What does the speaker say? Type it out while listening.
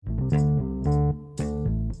Hey,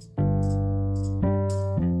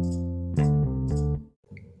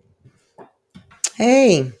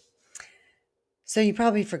 so you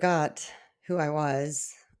probably forgot who I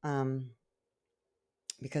was, um,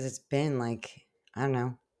 because it's been like, I don't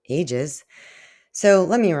know, ages. So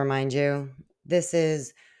let me remind you, this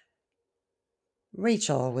is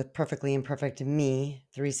Rachel with Perfectly Imperfect Me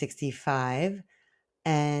 365.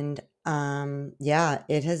 And yeah,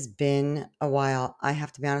 it has been a while. I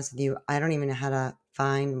have to be honest with you, I don't even know how to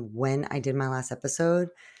find when I did my last episode.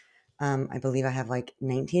 I believe I have like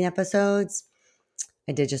 19 episodes.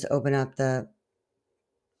 I did just open up the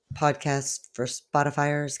podcast for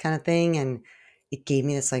Spotifyers kind of thing, and it gave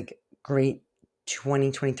me this like great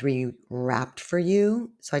 2023 wrapped for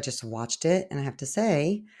you. So I just watched it, and I have to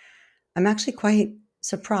say, I'm actually quite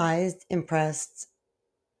surprised, impressed,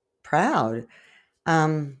 proud,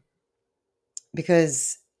 um,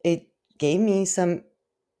 because it gave me some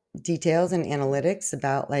details and analytics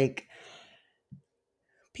about like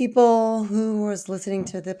people who was listening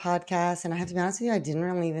to the podcast. And I have to be honest with you, I didn't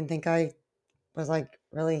really even think I was like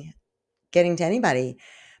really getting to anybody.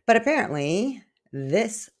 But apparently,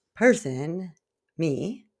 this person,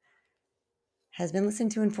 me, has been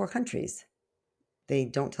listened to in 4 countries. They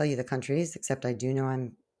don't tell you the countries, except I do know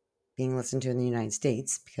I'm being listened to in the United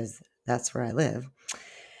States because that's where I live.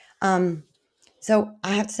 Um, so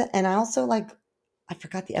I have to say, and I also like, I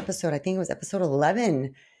forgot the episode. I think it was episode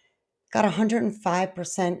 11. Got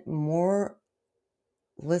 105% more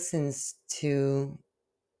listens to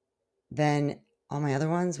than all my other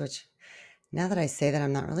ones, which now that I say that,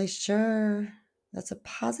 I'm not really sure that's a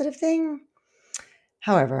positive thing.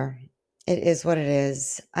 However, it is what it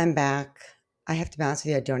is. I'm back. I have to be honest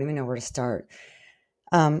with you, I don't even know where to start.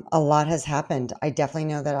 A lot has happened. I definitely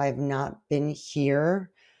know that I've not been here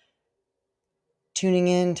tuning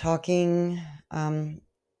in, talking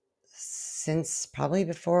since probably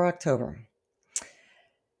before October.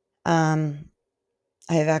 Um,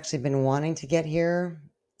 I have actually been wanting to get here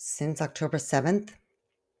since October 7th,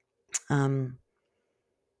 um,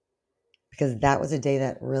 because that was a day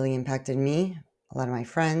that really impacted me, a lot of my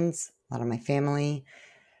friends, a lot of my family,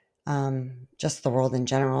 just the world in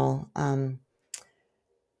general. And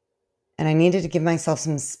I needed to give myself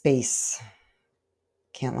some space.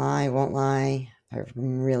 Can't lie, won't lie.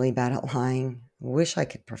 I'm really bad at lying. Wish I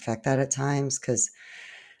could perfect that at times because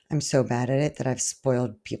I'm so bad at it that I've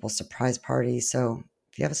spoiled people's surprise parties. So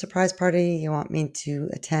if you have a surprise party you want me to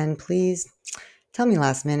attend, please tell me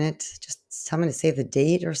last minute. Just tell me to save the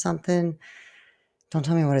date or something. Don't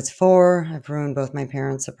tell me what it's for. I've ruined both my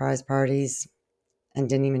parents' surprise parties and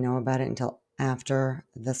didn't even know about it until after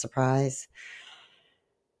the surprise.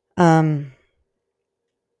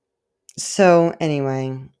 So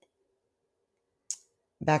anyway,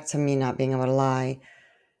 back to me not being able to lie.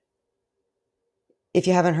 If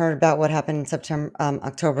you haven't heard about what happened in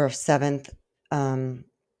October 7th, um,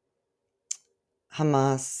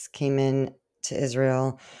 Hamas came in to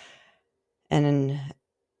Israel and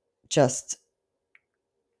just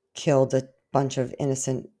killed a bunch of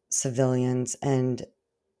innocent civilians, and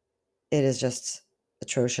it is just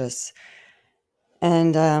atrocious.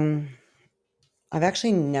 And I've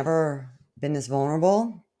actually never been this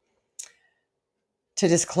vulnerable to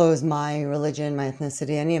disclose my religion, my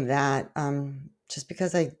ethnicity, any of that, just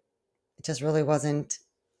because it just really wasn't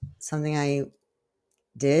something I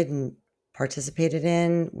did and participated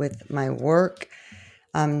in with my work.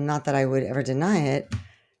 Not that I would ever deny it,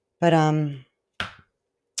 but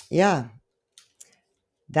yeah,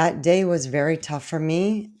 that day was very tough for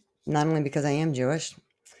me, not only because I am Jewish,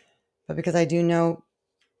 but because I do know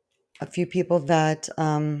a few people that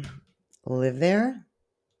live there.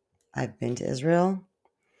 I've been to Israel,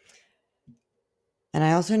 and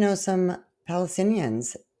I also know some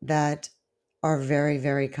Palestinians that are very,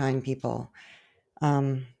 very kind people.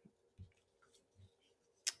 Um,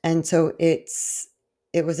 and so it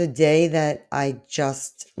was a day that I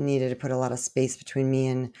just needed to put a lot of space between me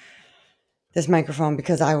and this microphone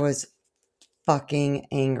because I was fucking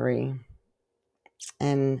angry.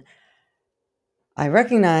 And I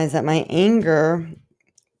recognize that my anger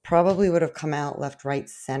probably would have come out left, right,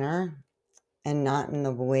 center, and not in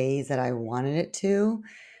the ways that I wanted it to.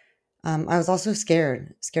 I was also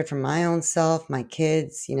scared for my own self, my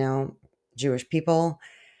kids, Jewish people,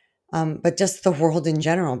 but just the world in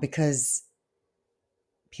general, because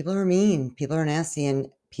people are mean, people are nasty, and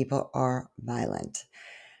people are violent.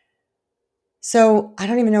 So I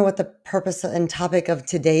don't even know what the purpose and topic of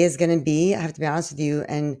today is going to be. I have to be honest with you.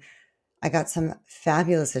 And I got some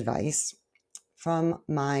fabulous advice from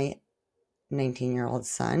my 19-year-old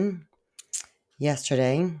son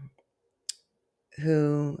yesterday,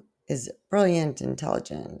 who is brilliant,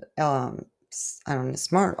 intelligent, I don't know,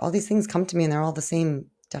 smart. All these things come to me and they're all the same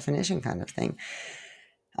definition kind of thing.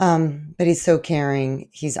 But he's so caring.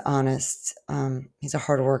 He's honest. He's a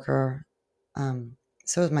hard worker.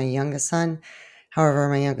 So is my youngest son. However,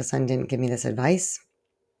 my youngest son didn't give me this advice.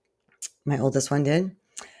 My oldest one did.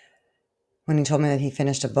 When he told me that he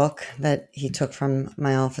finished a book that he took from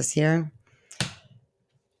my office here.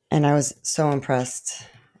 And I was so impressed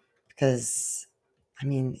because, I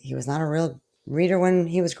mean, he was not a real reader when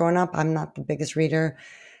he was growing up. I'm not the biggest reader.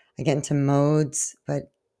 I get into modes,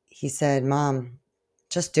 but he said, Mom,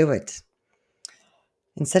 just do it.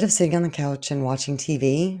 Instead of sitting on the couch and watching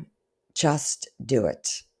TV, just do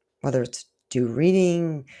it. Whether it's do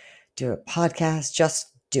reading, do a podcast,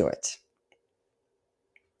 just do it.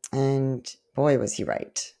 And boy, was he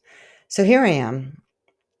right. So here I am.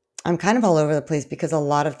 I'm kind of all over the place because a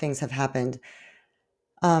lot of things have happened.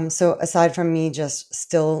 So aside from me just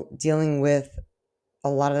still dealing with a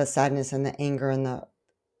lot of the sadness and the anger and the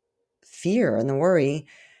fear and the worry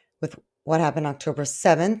with what happened October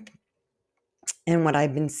 7th and what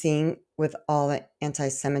I've been seeing with all the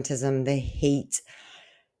anti-Semitism, the hate,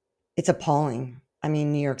 it's appalling. I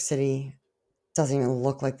mean, New York City doesn't even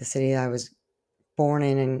look like the city I was born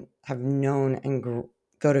in and have known and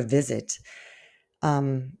go to visit.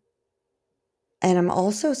 And I'm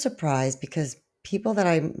also surprised because people that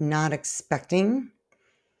I'm not expecting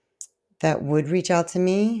that would reach out to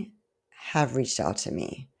me have reached out to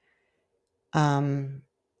me.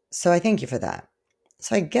 So I thank you for that.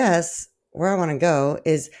 So I guess where I want to go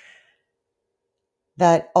is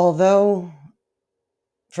that although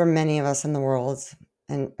for many of us in the world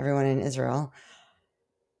and everyone in Israel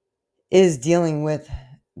is dealing with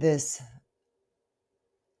this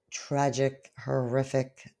tragic,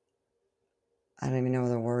 horrific, I don't even know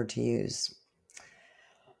the word to use,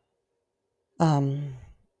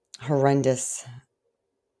 horrendous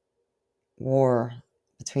war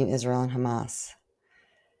between Israel and Hamas.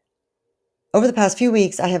 Over the past few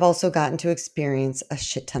weeks, I have also gotten to experience a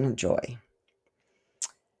shit ton of joy.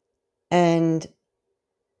 And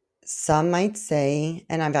some might say,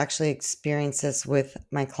 and I've actually experienced this with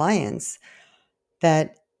my clients,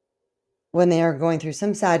 that when they are going through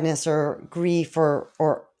some sadness or grief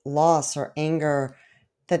or loss or anger,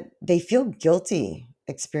 that they feel guilty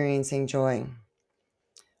experiencing joy.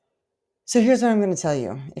 So here's what I'm going to tell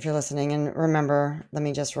you if you're listening. And remember, let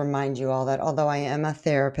me just remind you all that although I am a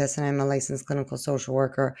therapist and I'm a licensed clinical social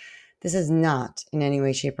worker, this is not in any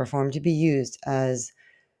way, shape, or form to be used as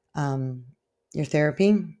your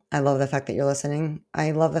therapy. I love the fact that you're listening.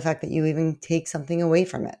 I love the fact that you even take something away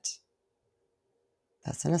from it.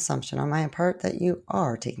 That's an assumption on my part that you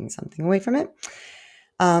are taking something away from it.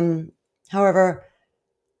 However,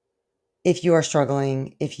 if you are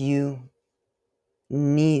struggling, if you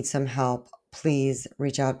need some help, please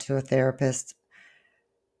reach out to a therapist.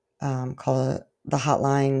 Call the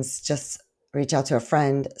hotlines. Just reach out to a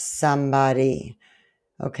friend, somebody.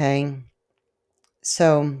 Okay?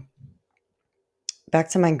 So back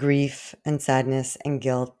to my grief and sadness and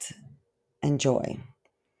guilt and joy.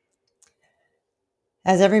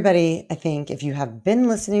 As everybody, I think, if you have been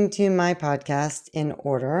listening to my podcast in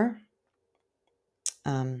order,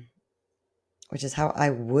 which is how I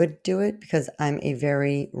would do it because I'm a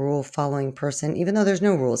very rule-following person, even though there's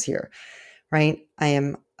no rules here, right? I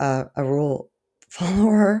am a rule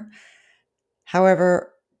follower.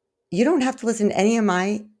 However, you don't have to listen to any of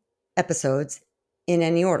my episodes in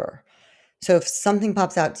any order. So if something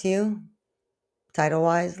pops out to you,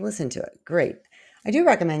 title-wise, listen to it. Great. I do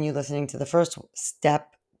recommend you listening to the first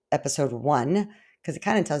step, episode 1, because it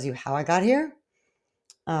kind of tells you how I got here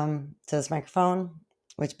to this microphone,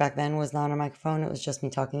 which back then was not a microphone. It was just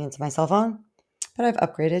me talking into my cell phone. But I've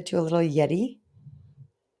upgraded to a little Yeti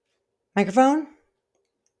microphone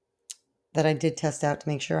that I did test out to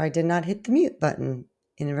make sure I did not hit the mute button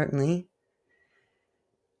inadvertently,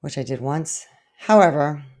 which I did once.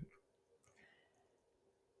 However,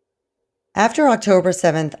 after October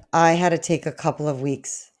 7th, I had to take a couple of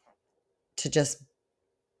weeks to just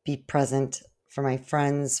be present for my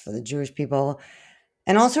friends, for the Jewish people,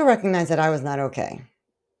 and also recognize that I was not okay,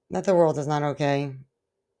 that the world is not okay,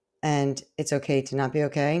 and it's okay to not be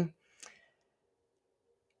okay.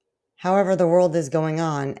 However, the world is going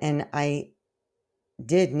on, and I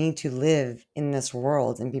did need to live in this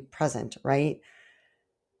world and be present, right?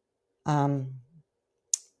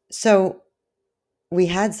 So we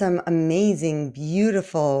had some amazing,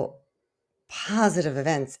 beautiful, positive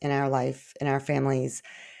events in our life, in our families.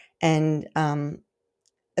 And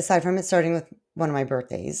aside from it starting with one of my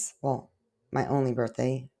birthdays, well, my only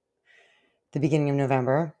birthday, the beginning of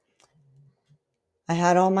November, I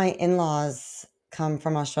had all my in-laws come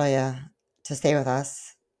from Australia to stay with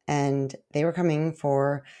us, and they were coming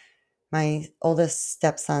for my oldest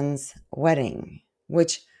stepson's wedding,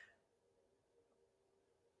 which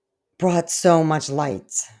brought so much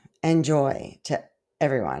light and joy to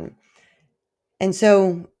everyone. And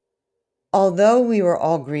so, although we were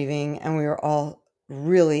all grieving and we were all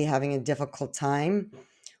really having a difficult time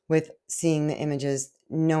with seeing the images,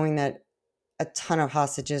 knowing that a ton of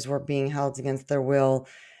hostages were being held against their will,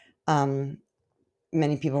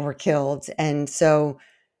 many people were killed. And so,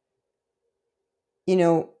 you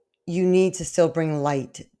know, you need to still bring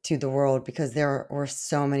light to the world because there were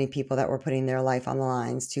so many people that were putting their life on the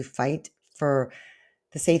lines to fight for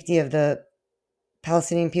the safety of the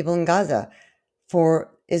Palestinian people in Gaza,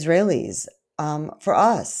 for Israelis, for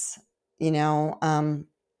us, you know.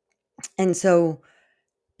 And so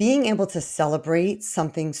being able to celebrate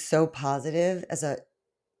something so positive as a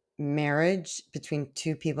marriage between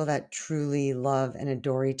two people that truly love and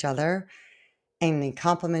adore each other, and they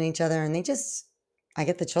complement each other, and they just, I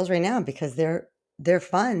get the chills right now because they're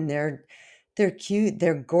fun, they're cute,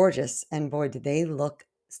 they're gorgeous, and boy, did they look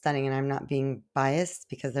stunning. And I'm not being biased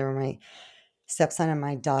because they were my stepson and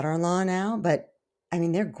my daughter-in-law now, but I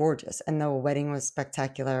mean, they're gorgeous, and the wedding was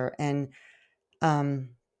spectacular, and um,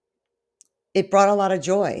 it brought a lot of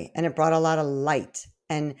joy and it brought a lot of light.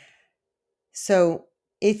 And so,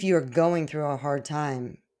 if you're going through a hard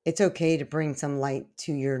time, it's okay to bring some light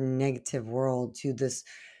to your negative world, to this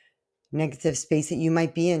negative space that you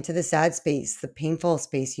might be in, to the sad space, the painful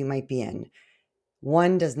space you might be in.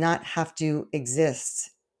 One does not have to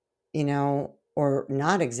exist, you know, or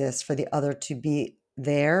not exist for the other to be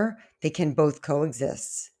there. They can both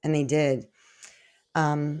coexist, and they did.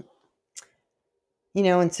 Um, you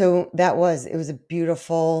know, and so it was a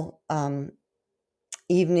beautiful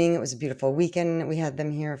evening. It was a beautiful weekend. We had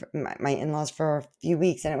them here, my in-laws, for a few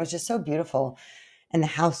weeks, and it was just so beautiful. And the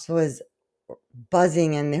house was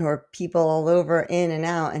buzzing, and there were people all over, in and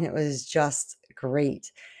out, and it was just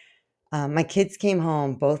great. My kids came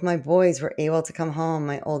home. Both my boys were able to come home.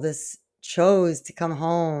 My oldest chose to come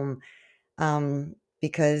home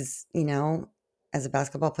because, you know, as a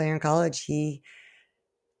basketball player in college, he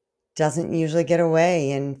doesn't usually get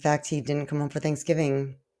away. In fact, he didn't come home for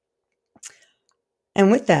Thanksgiving. And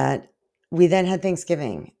with that, we then had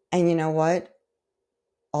Thanksgiving. And you know what?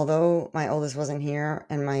 Although my oldest wasn't here,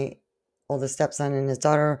 and my oldest stepson and his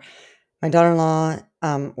daughter, my daughter-in-law,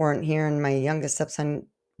 weren't here, and my youngest stepson,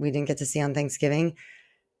 we didn't get to see on Thanksgiving,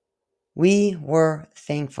 we were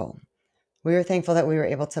thankful. We were thankful that we were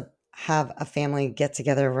able to have a family get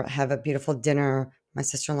together, have a beautiful dinner. My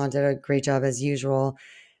sister-in-law did a great job as usual.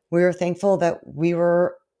 We were thankful that we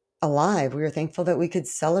were alive. We were thankful that we could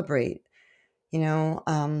celebrate, you know.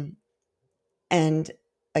 And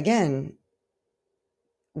again,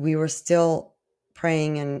 we were still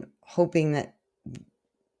praying and hoping that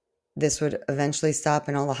this would eventually stop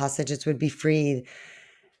and all the hostages would be freed.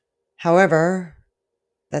 However,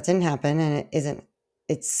 that didn't happen, and it isn't.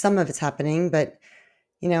 It's some of it's happening, but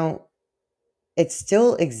you know, it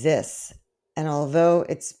still exists. And although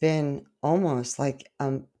it's been almost like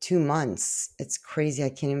 2 months, it's crazy. I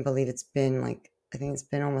can't even believe it's been like, I think it's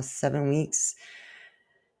been almost 7 weeks.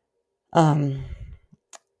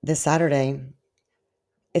 This Saturday,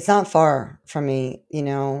 it's not far from me, you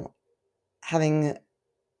know, having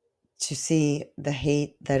to see the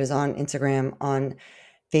hate that is on Instagram, on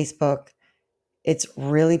Facebook. It's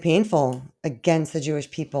really painful against the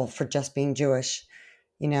Jewish people for just being Jewish,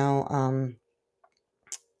 you know.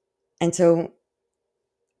 And so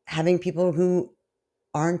having people who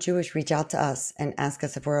aren't Jewish reach out to us and ask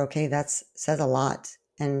us if we're okay, that says a lot,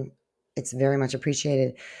 and it's very much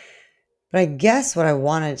appreciated. But I guess what I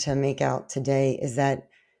wanted to make out today is that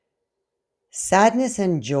sadness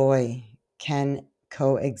and joy can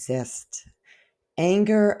coexist.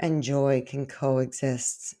 Anger and joy can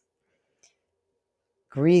coexist.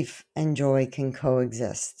 Grief and joy can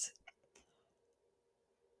coexist.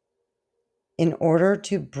 In order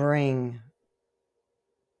to bring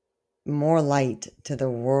more light to the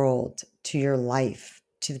world, to your life,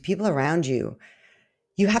 to the people around you,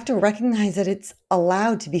 you have to recognize that it's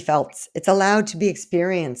allowed to be felt. It's allowed to be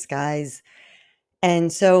experienced, guys.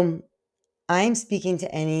 And so I'm speaking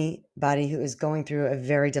to anybody who is going through a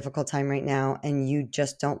very difficult time right now, and you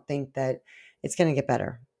just don't think that it's going to get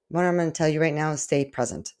better. What I'm going to tell you right now is stay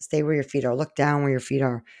present. Stay where your feet are. Look down where your feet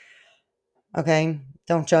are. Okay?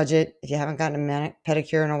 Don't judge it. If you haven't gotten a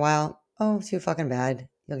pedicure in a while, oh, too fucking bad.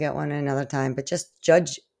 You'll get one another time. But just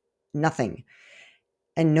judge nothing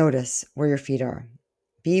and notice where your feet are.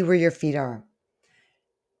 Be where your feet are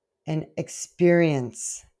and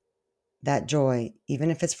experience that joy,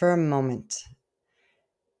 even if it's for a moment,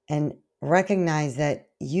 and recognize that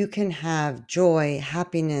you can have joy,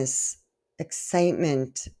 happiness,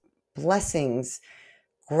 excitement, blessings,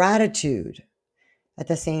 gratitude at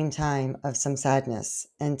the same time of some sadness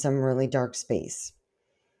and some really dark space,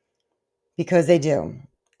 because they do.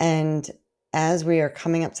 And as we are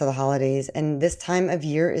coming up to the holidays, and this time of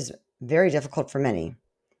year is very difficult for many,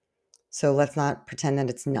 so let's not pretend that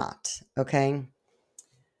it's not, okay?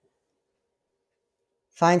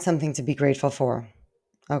 Find something to be grateful for,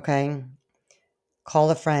 okay? Call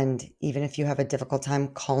a friend, even if you have a difficult time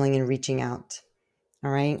calling and reaching out,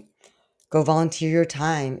 all right? Go volunteer your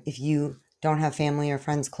time if you don't have family or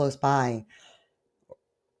friends close by.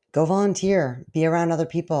 Go volunteer, be around other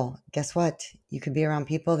people. Guess what? You could be around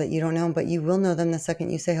people that you don't know, but you will know them the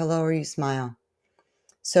second you say hello or you smile.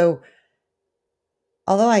 So,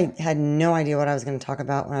 although I had no idea what I was going to talk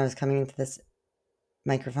about when I was coming into this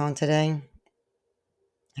microphone today,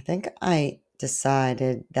 I think I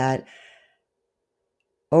decided that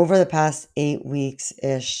over the past 8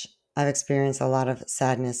 weeks-ish, I've experienced a lot of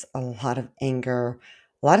sadness, a lot of anger,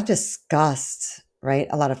 a lot of disgust, right?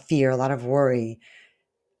 A lot of fear, a lot of worry.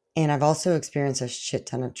 And I've also experienced a shit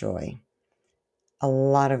ton of joy, a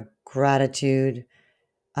lot of gratitude,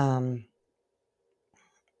 um,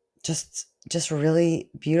 just really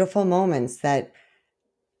beautiful moments that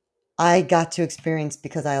I got to experience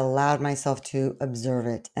because I allowed myself to observe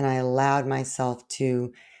it and I allowed myself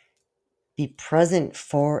to be present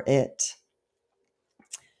for it.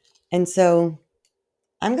 And so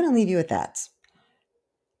I'm going to leave you with that.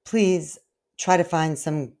 Please try to find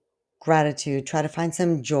some gratitude, try to find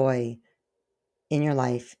some joy in your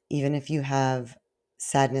life, even if you have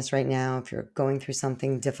sadness right now, if you're going through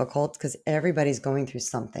something difficult, because everybody's going through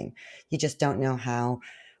something. You just don't know how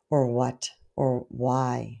or what or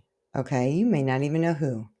why. Okay. You may not even know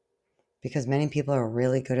who, because many people are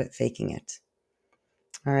really good at faking it.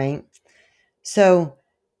 All right. So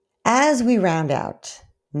as we round out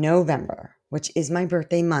November, which is my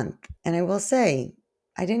birthday month, and I will say,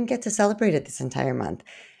 I didn't get to celebrate it this entire month,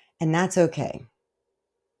 and that's okay.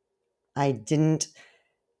 I didn't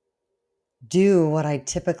do what I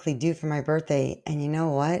typically do for my birthday, and you know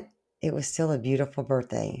what? It was still a beautiful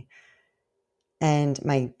birthday. And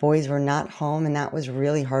my boys were not home, and that was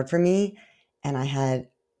really hard for me, and I had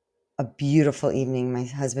a beautiful evening. My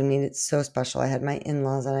husband made it so special. I had my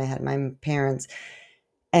in-laws and I had my parents,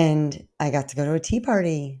 and I got to go to a tea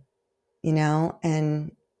party,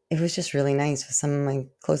 and it was just really nice with some of my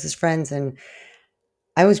closest friends, and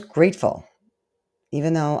I was grateful,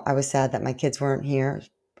 even though I was sad that my kids weren't here.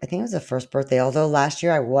 I think it was the first birthday, although last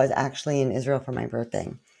year I was actually in Israel for my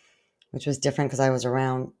birthday, which was different because I was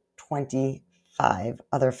around 25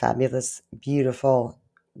 other fabulous, beautiful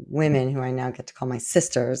women who I now get to call my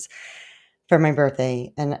sisters for my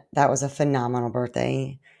birthday, and that was a phenomenal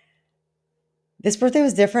birthday. This birthday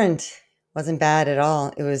was different. Wasn't bad at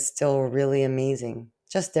all. It was still really amazing.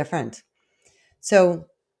 Just different. So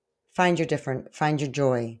find your different, find your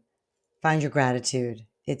joy, find your gratitude.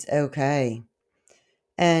 It's okay.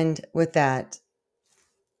 And with that,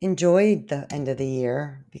 enjoy the end of the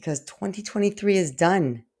year because 2023 is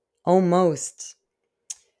done almost.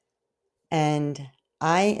 And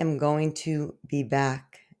I am going to be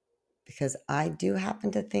back because I do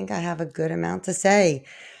happen to think I have a good amount to say.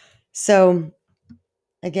 So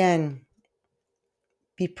again,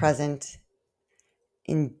 be present,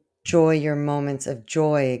 enjoy your moments of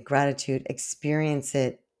joy, gratitude, experience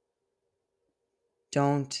it.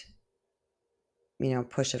 Don't,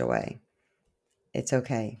 push it away. It's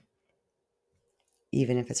okay.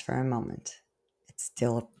 Even if it's for a moment, it's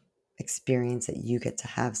still an experience that you get to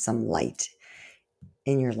have some light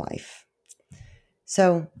in your life.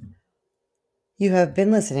 So you have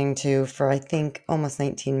been listening to, for I think almost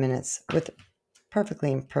 19 minutes, with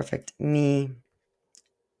Perfectly Imperfect Me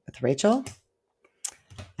with Rachel.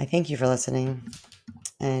 I thank you for listening,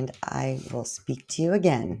 and I will speak to you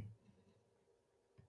again.